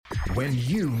When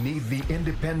you need the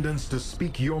independence to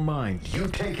speak your mind, you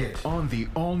take it on the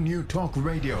all-new talk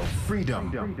radio,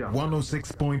 Freedom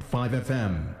 106.5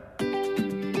 FM.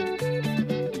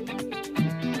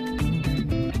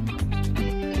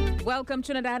 Welcome,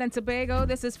 Trinidad and Tobago.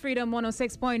 This is Freedom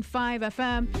 106.5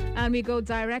 FM, and we go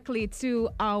directly to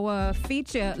our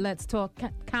feature, Let's Talk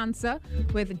Cancer,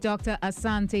 with Dr.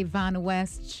 Asante Van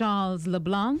West Charles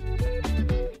LeBlanc.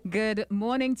 Good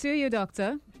morning to you,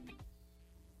 Doctor.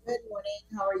 Good morning.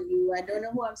 How are you? I don't know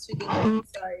who I'm speaking to.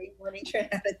 Sorry. Morning,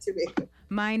 Trinidad and Tobago.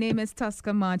 My name is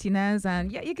Tosca Martinez,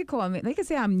 and yeah, you could call me. Like I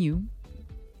say, I'm new.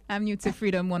 I'm new to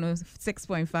Freedom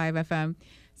 106.5 FM.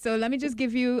 So let me just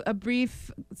give you a brief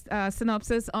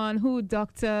synopsis on who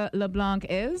Dr. LeBlanc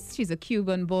is. She's a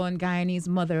Cuban-born Guyanese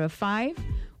mother of 5,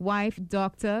 wife,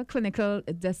 doctor, clinical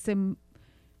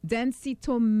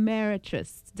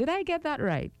densitometrist. Did I get that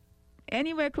right?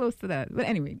 Anywhere close to that. But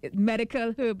anyway,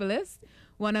 medical herbalist.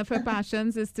 One of her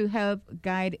passions is to help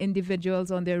guide individuals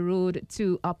on their road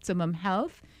to optimum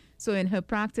health. So in her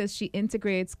practice, she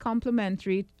integrates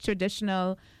complementary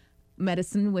traditional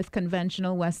medicine with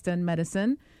conventional Western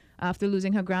medicine. After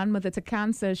losing her grandmother to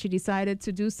cancer, she decided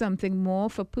to do something more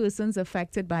for persons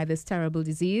affected by this terrible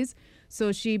disease.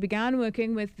 So she began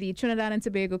working with the Trinidad and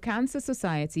Tobago Cancer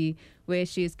Society, where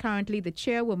she is currently the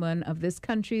chairwoman of this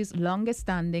country's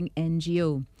longest-standing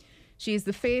NGO. She is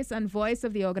the face and voice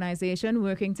of the organization,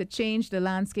 working to change the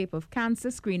landscape of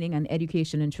cancer screening and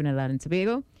education in Trinidad and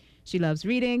Tobago. She loves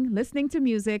reading, listening to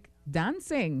music,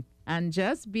 dancing, and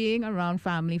just being around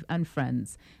family and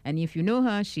friends. And if you know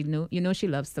her, you know she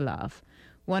loves to laugh.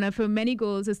 One of her many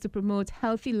goals is to promote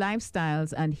healthy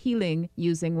lifestyles and healing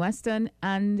using Western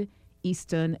and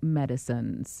Eastern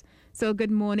medicines. So good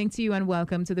morning to you and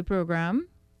welcome to the program.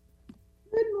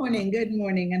 Good morning.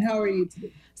 And how are you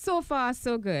today? So far,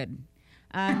 so good.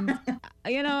 And,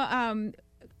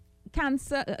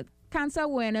 Cancer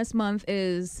Awareness Month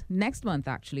is next month,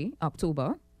 actually,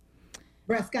 October.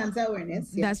 Breast cancer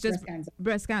awareness. Yes, that's just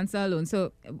breast cancer alone.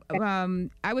 So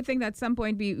I would think that at some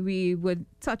point we would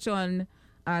touch on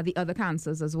the other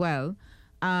cancers as well.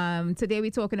 Today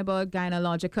we're talking about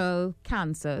gynecological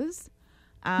cancers.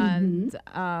 And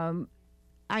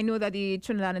I know that the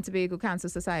Trinidad and Tobago Cancer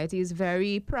Society is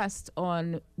very pressed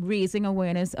on raising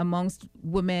awareness amongst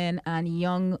women and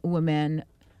young women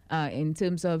in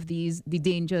terms of the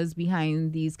dangers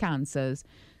behind these cancers.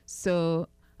 So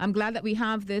I'm glad that we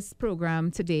have this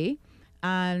program today.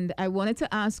 And I wanted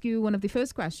to ask you one of the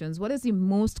first questions. What is the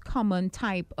most common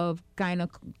type of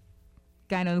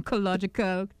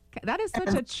gynecological? That is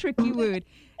such a tricky word.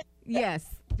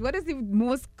 Yes. What is the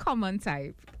most common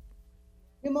type?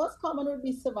 The most common would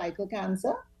be cervical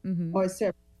cancer or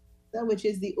cervical cancer, which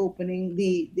is the opening,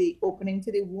 the opening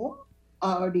to the womb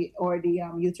or the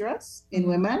uterus in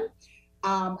women.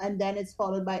 And then it's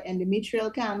followed by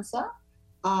endometrial cancer.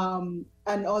 And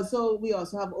we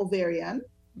also have ovarian,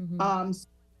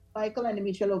 cervical,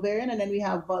 endometrial, ovarian, and then we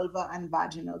have vulva and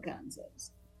vaginal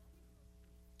cancers.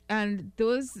 And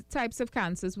those types of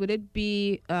cancers, would it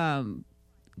be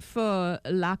for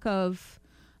lack of,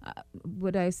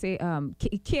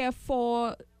 care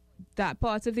for that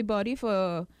part of the body?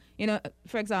 For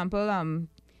example,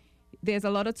 there's a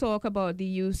lot of talk about the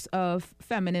use of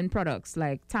feminine products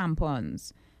like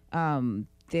tampons.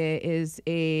 There is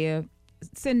a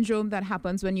syndrome that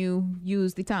happens when you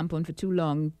use the tampon for too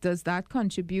long. Does that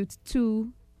contribute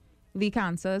to the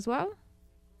cancer as well?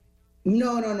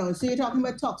 No. So you're talking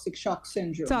about toxic shock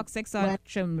syndrome. Toxic shock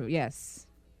syndrome, yes.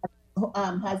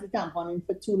 Has the tampon in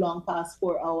for too long, past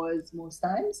 4 hours most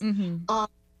times.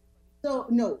 So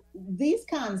no, these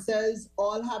cancers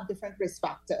all have different risk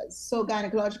factors. So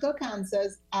gynecological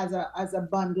cancers as a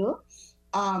bundle,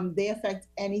 they affect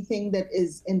anything that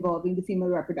is involving the female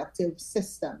reproductive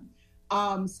system.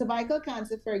 Cervical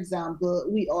cancer, for example,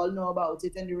 we all know about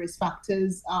it, and the risk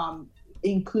factors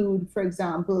include, for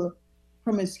example,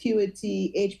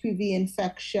 promiscuity, HPV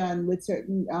infection with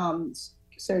certain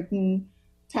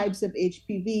types of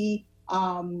HPV.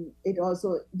 It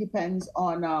also depends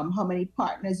on how many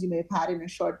partners you may have had in a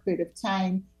short period of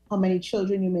time, how many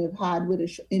children you may have had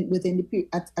within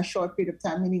a short period of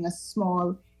time, meaning a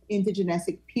small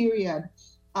intergenetic period.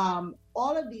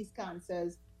 All of these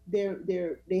cancers,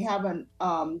 they have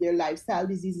their lifestyle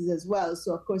diseases as well.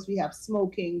 So of course we have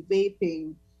smoking,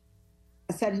 vaping,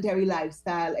 a sedentary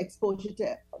lifestyle,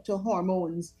 exposure to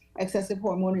hormones, excessive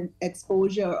hormone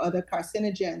exposure, other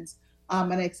carcinogens,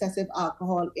 and excessive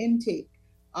alcohol intake.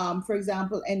 For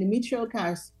example, endometrial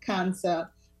cancer,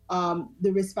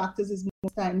 the risk factors is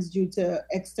most times due to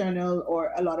external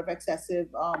or a lot of excessive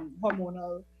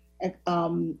hormonal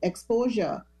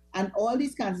exposure. And all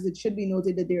these cancers, it should be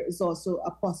noted that there is also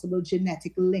a possible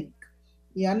genetic link.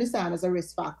 You understand, as a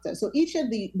risk factor. So each of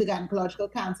the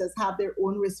gynecological cancers have their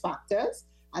own risk factors,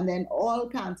 and then all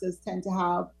cancers tend to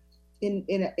have,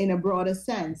 in a broader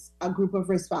sense, a group of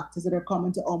risk factors that are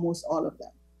common to almost all of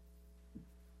them.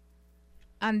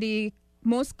 And the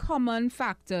most common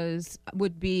factors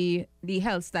would be the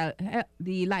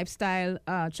lifestyle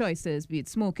choices, be it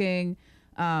smoking,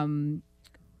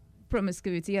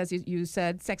 promiscuity, as you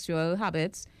said, sexual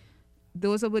habits.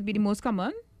 Those would be the most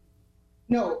common?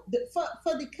 No,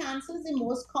 for the cancers, the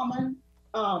most common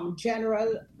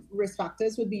general risk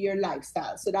factors would be your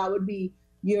lifestyle. So that would be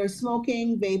your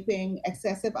smoking, vaping,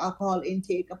 excessive alcohol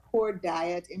intake, a poor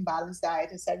diet, imbalanced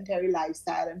diet, a sedentary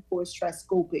lifestyle, and poor stress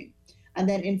coping. And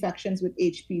then infections with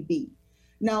HPV.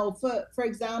 Now, for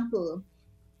example,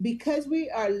 because we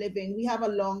have a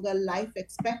longer life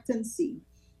expectancy,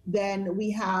 then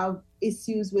we have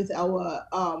issues with our,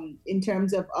 in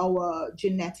terms of our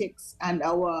genetics and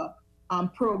our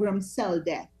programmed cell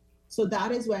death. So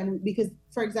that is when, because,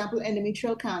 for example,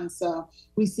 endometrial cancer,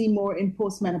 we see more in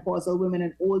postmenopausal women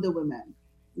and older women.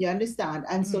 You understand?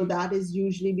 And so that is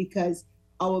usually because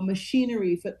our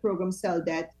machinery for programmed cell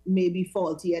death may be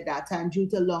faulty at that time due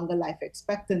to longer life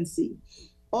expectancy.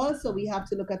 Also, we have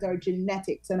to look at our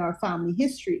genetics and our family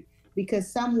history,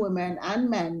 because some women and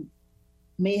men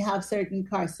may have certain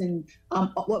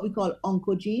what we call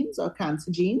oncogenes or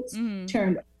cancer genes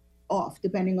turned off,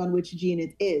 depending on which gene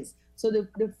it is. So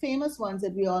the famous ones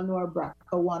that we all know are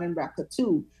BRCA1 and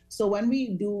BRCA2. So when we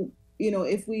do,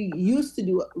 if we used to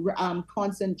do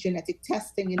constant genetic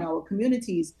testing in our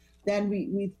communities, then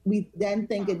we then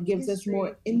think it gives us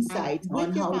more insight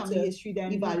on how to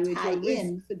evaluate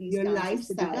your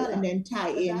lifestyle and then tie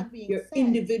in your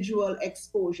individual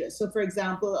exposure. So, for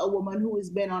example, a woman who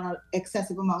has been on an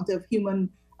excessive amount of human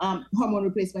hormone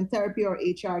replacement therapy or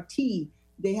HRT,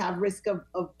 they have risk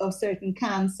of certain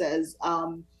cancers,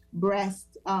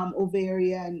 breast,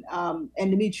 ovarian,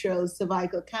 endometrial,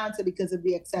 cervical cancer because of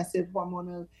the excessive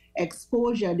hormonal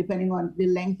exposure, depending on the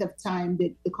length of time,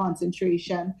 the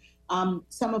concentration.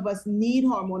 Some of us need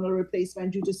hormonal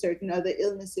replacement due to certain other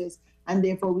illnesses, and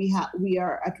therefore we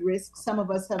are at risk. Some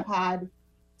of us have had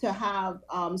to have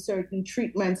certain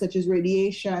treatments such as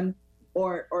radiation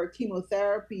or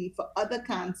chemotherapy for other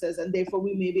cancers, and therefore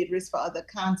we may be at risk for other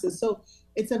cancers. So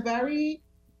it's a very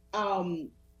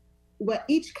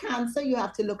each cancer you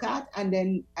have to look at and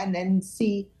then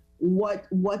see what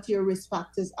your risk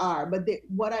factors are. But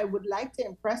what I would like to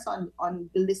impress on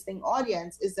the listening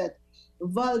audience is that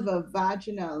vulva,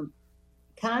 vaginal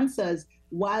cancers,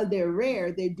 while they're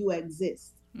rare, they do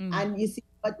exist. And you see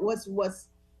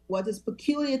what is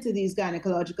peculiar to these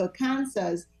gynecological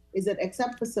cancers is that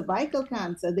except for cervical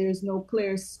cancer, there is no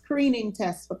clear screening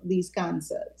test for these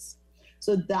cancers.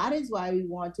 So that is why we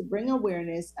want to bring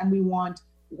awareness, and we want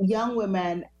young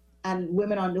women and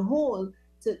women on the whole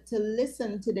to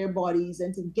listen to their bodies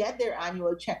and to get their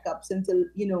annual checkups and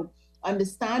to,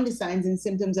 understand the signs and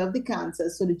symptoms of the cancer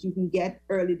so that you can get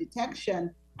early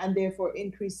detection and therefore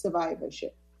increase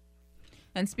survivorship.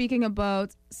 And speaking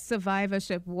about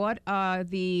survivorship, what are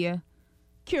the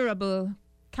curable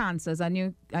cancers? I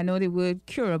know the word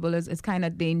curable is kind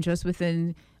of dangerous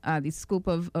within the scope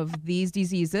of these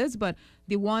diseases, but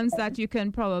the ones that you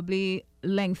can probably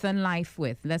lengthen life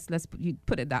with. Let's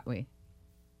put it that way.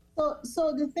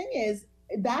 So the thing is,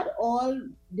 that all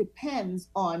depends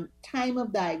on time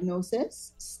of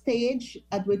diagnosis, stage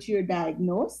at which you're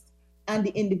diagnosed, and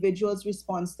the individual's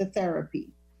response to therapy.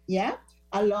 Yeah?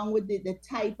 Along with the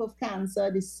type of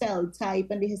cancer, the cell type,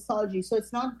 and the histology. So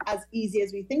it's not as easy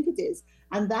as we think it is.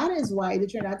 And that is why the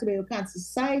Trinidad and Tobago Cancer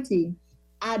Society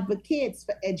advocates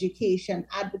for education,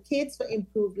 advocates for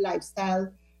improved lifestyle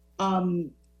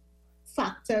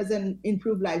factors and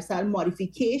improved lifestyle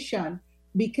modification,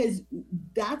 because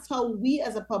that's how we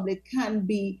as a public can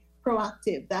be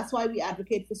proactive. That's why we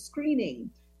advocate for screening,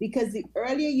 because the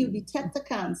earlier you detect a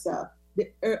cancer,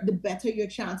 the better your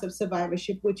chance of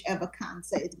survivorship, whichever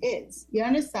cancer it is. You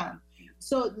understand?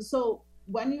 So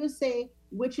when you say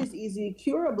which is easily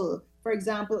curable, for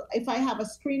example, if I have a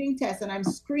screening test and I'm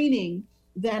screening,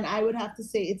 then I would have to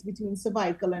say it's between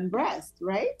cervical and breast,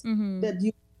 right? That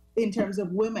you, in terms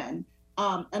of women.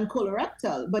 And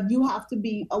colorectal, but you have to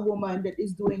be a woman that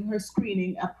is doing her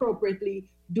screening appropriately,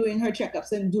 doing her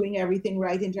checkups and doing everything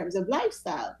right in terms of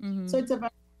lifestyle. So it's a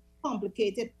very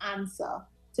complicated answer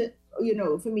to,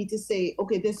 for me to say,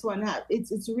 okay, this one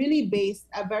it's really based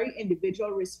a very individual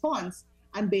response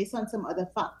and based on some other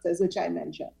factors, which I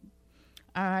mentioned.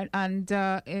 All right. And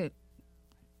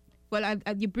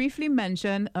you briefly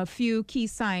mentioned a few key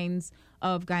signs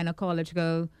of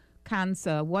gynecological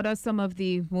cancer, what are some of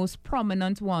the most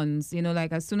prominent ones? You know,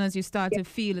 like as soon as you start to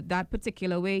feel that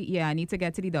particular way, yeah, I need to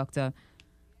get to the doctor.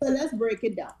 So let's break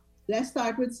it down. Let's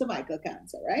start with cervical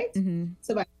cancer, right? Mm-hmm.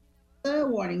 Cervical cancer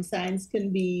warning signs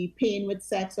can be pain with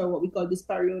sex, or what we call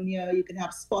dyspareunia. You can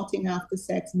have spotting after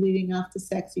sex, bleeding after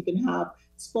sex. You can have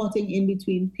spotting in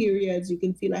between periods. You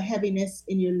can feel a heaviness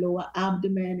in your lower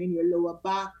abdomen, in your lower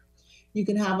back. You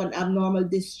can have an abnormal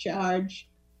discharge,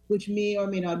 which may or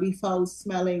may not be foul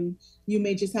smelling. You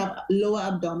may just have lower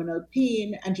abdominal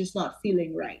pain and just not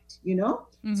feeling right, you know?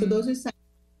 Mm-hmm. So those are signs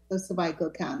of cervical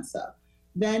cancer.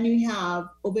 Then you have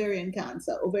ovarian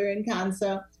cancer. Ovarian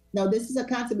cancer, now this is a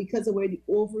cancer because of where the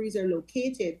ovaries are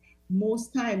located.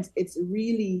 Most times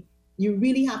you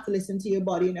really have to listen to your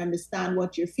body and understand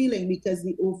what you're feeling, because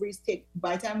the ovaries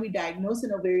by the time we diagnose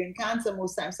an ovarian cancer,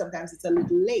 sometimes it's a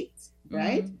little late,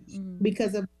 right? Mm-hmm.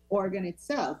 Because of the organ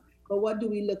itself. But what do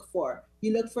we look for?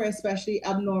 You look for especially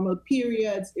abnormal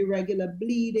periods, irregular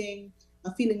bleeding,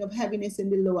 a feeling of heaviness in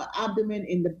the lower abdomen,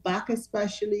 in the back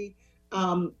especially,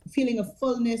 feeling of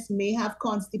fullness, may have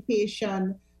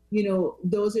constipation. You know,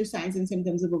 those are signs and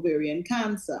symptoms of ovarian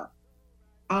cancer.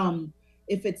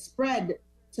 If it's spread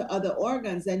to other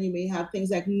organs, then you may have things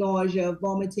like nausea,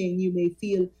 vomiting. You may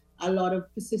feel a lot of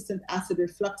persistent acid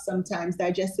reflux, sometimes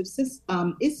digestive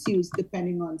issues,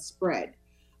 depending on spread.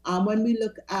 When we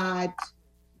look at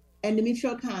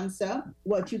endometrial cancer,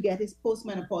 what you get is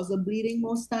postmenopausal bleeding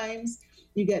most times.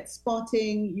 You get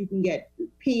spotting, you can get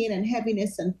pain and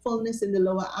heaviness and fullness in the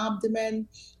lower abdomen.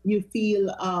 You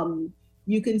feel,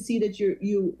 you can see that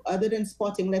you other than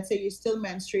spotting, let's say you're still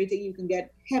menstruating, you can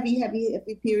get heavy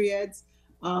periods,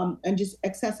 and just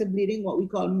excessive bleeding, what we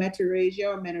call metorrhagia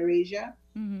or menorrhagia.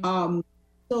 Mm-hmm.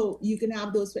 So you can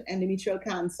have those for endometrial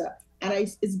cancer. And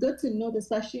it's good to note,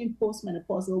 especially in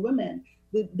postmenopausal women,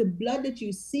 the blood that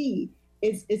you see,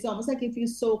 it's almost like if you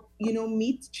soak,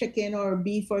 meat, chicken or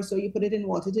beef or so, you put it in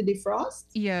water to defrost.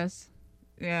 Yes.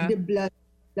 Yeah. The blood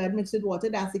mixed with water,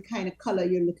 that's the kind of color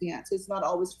you're looking at. So it's not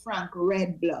always frank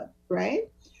red blood, right?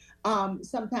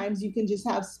 Sometimes you can just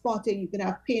have spotting. You can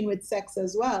have pain with sex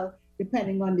as well,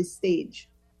 depending on the stage.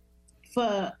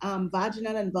 For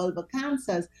vaginal and vulvar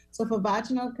cancers, so for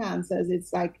vaginal cancers,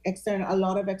 it's like a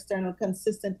lot of external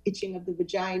consistent itching of the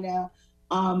vagina.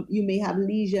 You may have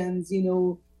lesions,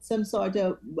 some sort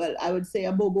of, well, I would say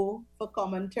a bobo for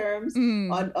common terms,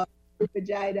 on the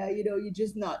vagina. You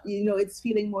just not, it's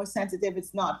feeling more sensitive.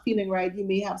 It's not feeling right. You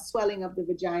may have swelling of the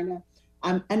vagina,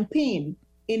 and pain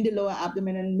in the lower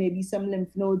abdomen, and maybe some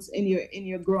lymph nodes in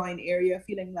your groin area,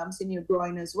 feeling lumps in your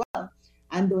groin as well.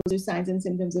 And those are signs and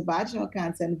symptoms of vaginal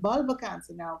cancer. And vulvar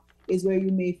cancer now is where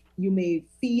you may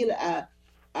feel a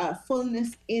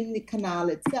fullness in the canal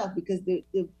itself, because the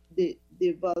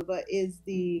vulva is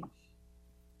the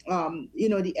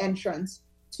the entrance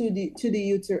to the to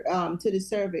the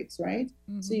cervix, right?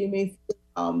 Mm-hmm. So you may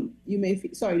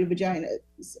feel the vagina,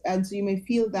 and so you may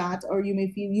feel that, or you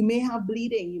may have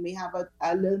bleeding. You may have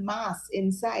a little mass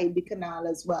inside the canal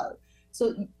as well.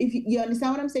 So if you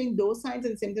understand what I'm saying, those signs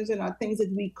and symptoms are not things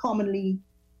that we commonly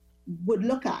would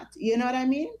look at. You know what I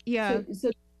mean? Yeah.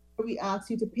 So we ask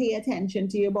you to pay attention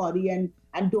to your body, and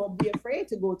don't be afraid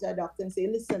to go to a doctor and say,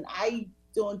 listen, I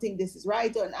don't think this is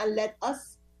right, and let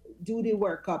us do the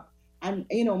workup and,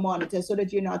 monitor, so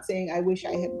that you're not saying, I wish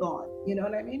I had gone. You know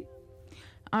what I mean?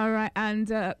 All right.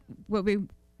 And we're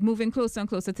moving closer and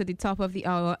closer to the top of the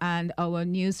hour and our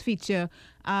news feature.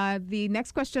 The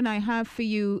next question I have for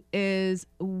you is,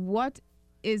 what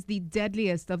is the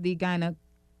deadliest of the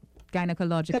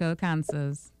gynecological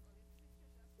cancers?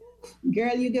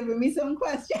 Girl, you giving me some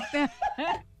questions.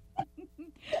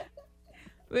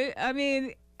 Well, I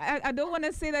mean, I don't want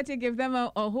to say that you give them a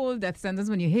whole death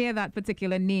sentence when you hear that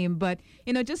particular name, but,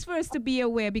 just for us to be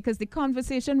aware, because the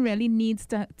conversation really needs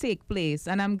to take place.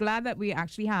 And I'm glad that we're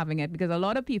actually having it, because a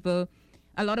lot of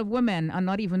women are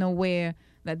not even aware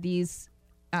that these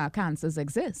cancers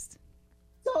exist.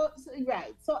 So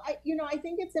right. So I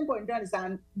think it's important to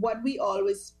understand what we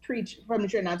always preach from the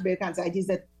Trinidad Cancer is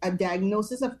that a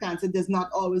diagnosis of cancer does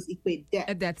not always equate death.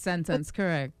 A death sentence,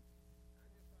 correct.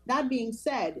 That being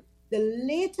said, the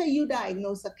later you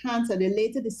diagnose a cancer, the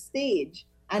later the stage,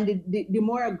 and the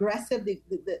more aggressive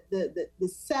the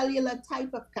cellular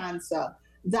type of cancer,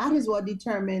 that is what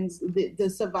determines the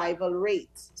survival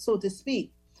rate, so to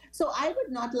speak. So I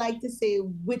would not like to say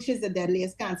which is the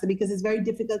deadliest cancer, because it's very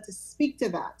difficult to speak to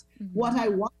that. Mm-hmm. What I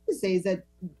want to say is that,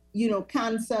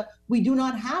 cancer, we do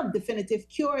not have definitive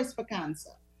cures for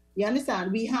cancer. You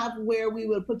understand? We have where we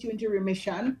will put you into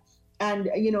remission, and,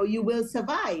 you will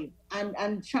survive,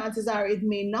 and chances are it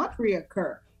may not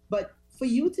reoccur. But for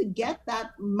you to get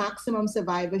that maximum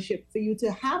survivorship, for you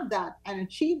to have that and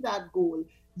achieve that goal,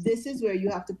 this is where you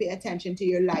have to pay attention to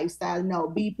your lifestyle now.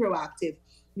 Be proactive.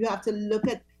 You have to look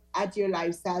at your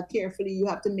lifestyle carefully. You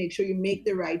have to make sure you make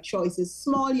the right choices,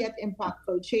 small yet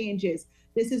impactful changes.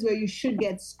 This is where you should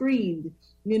get screened.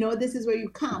 This is where you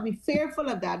can't be fearful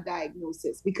of that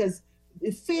diagnosis, because the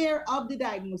fear of the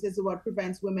diagnosis is what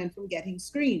prevents women from getting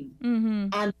screened.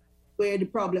 And where the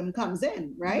problem comes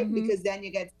in, right? Because then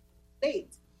you get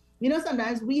late.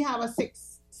 Sometimes we have a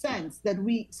sixth sense that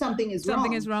something is wrong.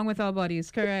 Something is wrong with our bodies,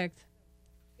 correct.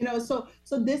 So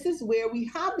this is where we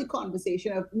have the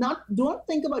conversation of don't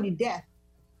think about the death,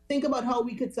 think about how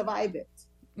we could survive it.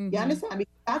 You understand?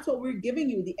 Because that's what we're giving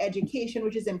you, the education,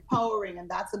 which is empowering, and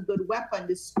that's a good weapon,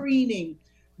 the screening,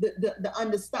 the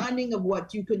understanding of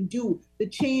what you can do, the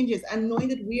changes, and knowing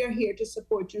that we are here to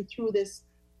support you through this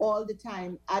all the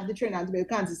time at the Trinidad and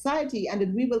Tobago Cancer Society, and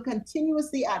that we will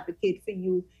continuously advocate for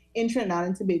you in Trinidad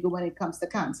and Tobago when it comes to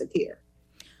cancer care.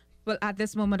 Well, at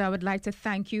this moment, I would like to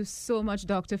thank you so much,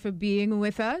 Doctor, for being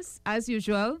with us. As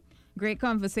usual, great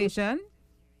conversation.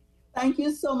 Thank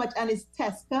you so much. And it's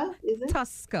Tesca, is it?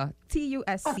 Tusca,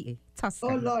 T-U-S-C, Tusca.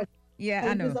 Oh, Lord. Yeah,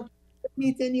 I know. It was a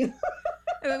meeting you.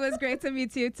 It was great to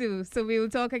meet you, too. So we will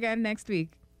talk again next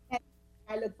week.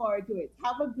 I look forward to it.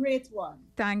 Have a great one.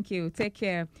 Thank you. Take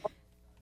care.